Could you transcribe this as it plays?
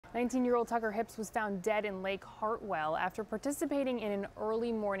19-year-old Tucker Hips was found dead in Lake Hartwell after participating in an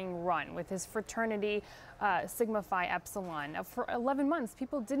early morning run with his fraternity Sigma Phi Epsilon. Now, for 11 months,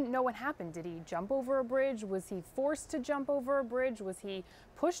 people didn't know what happened. Did he jump over a bridge? Was he forced to jump over a bridge? Was he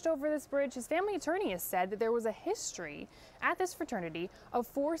pushed over this bridge? His family attorney has said that there was a history at this fraternity of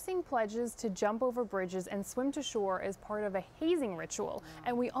forcing pledges to jump over bridges and swim to shore as part of a hazing ritual.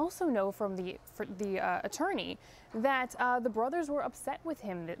 And we also know from the attorney that the brothers were upset with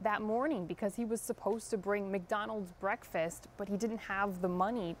him that morning because he was supposed to bring McDonald's breakfast, but he didn't have the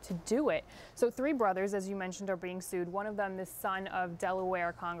money to do it. So 3 brothers, as you mentioned, are being sued. One of them, the son of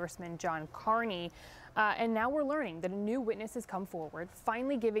Delaware Congressman John Carney. And now we're learning that a new witness has come forward,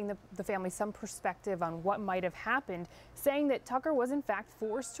 finally giving the family some perspective on what might have happened, saying that Tucker was in fact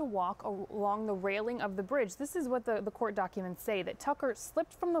forced to walk along the railing of the bridge. This is what the court documents say, that Tucker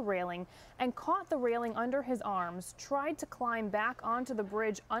slipped from the railing and caught the railing under his arms, tried to climb back onto the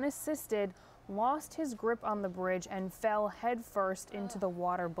bridge unassisted, lost his grip on the bridge and fell headfirst into the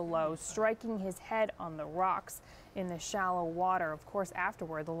water below, striking his head on the rocks in the shallow water. Of course,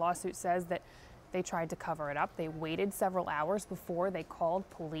 afterward, the lawsuit says that they tried to cover it up. They waited several hours before they called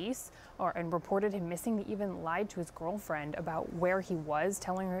police and reported him missing. They even lied to his girlfriend about where he was,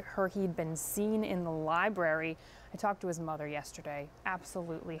 telling her he'd been seen in the library. I talked to his mother yesterday,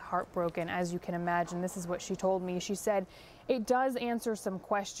 absolutely heartbroken. As you can imagine, this is what she told me. She said, "It does answer some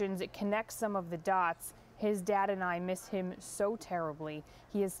questions. It connects some of the dots. His dad and I miss him so terribly.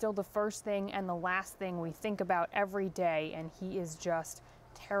 He is still the first thing and the last thing we think about every day, and he is just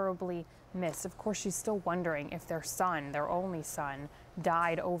terribly missed." Of course, she's still wondering if their son, their only son,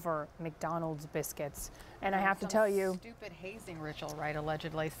 died over McDonald's biscuits. And I have to tell you, stupid hazing ritual, right?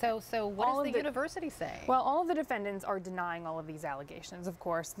 Allegedly. So what does the university say? Well, all of the defendants are denying all of these allegations. Of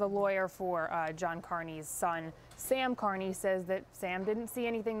course, the lawyer for John Carney's son, Sam Carney, says that Sam didn't see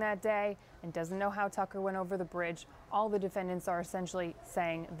anything that day and doesn't know how Tucker went over the bridge. All the defendants are essentially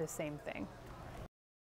saying the same thing.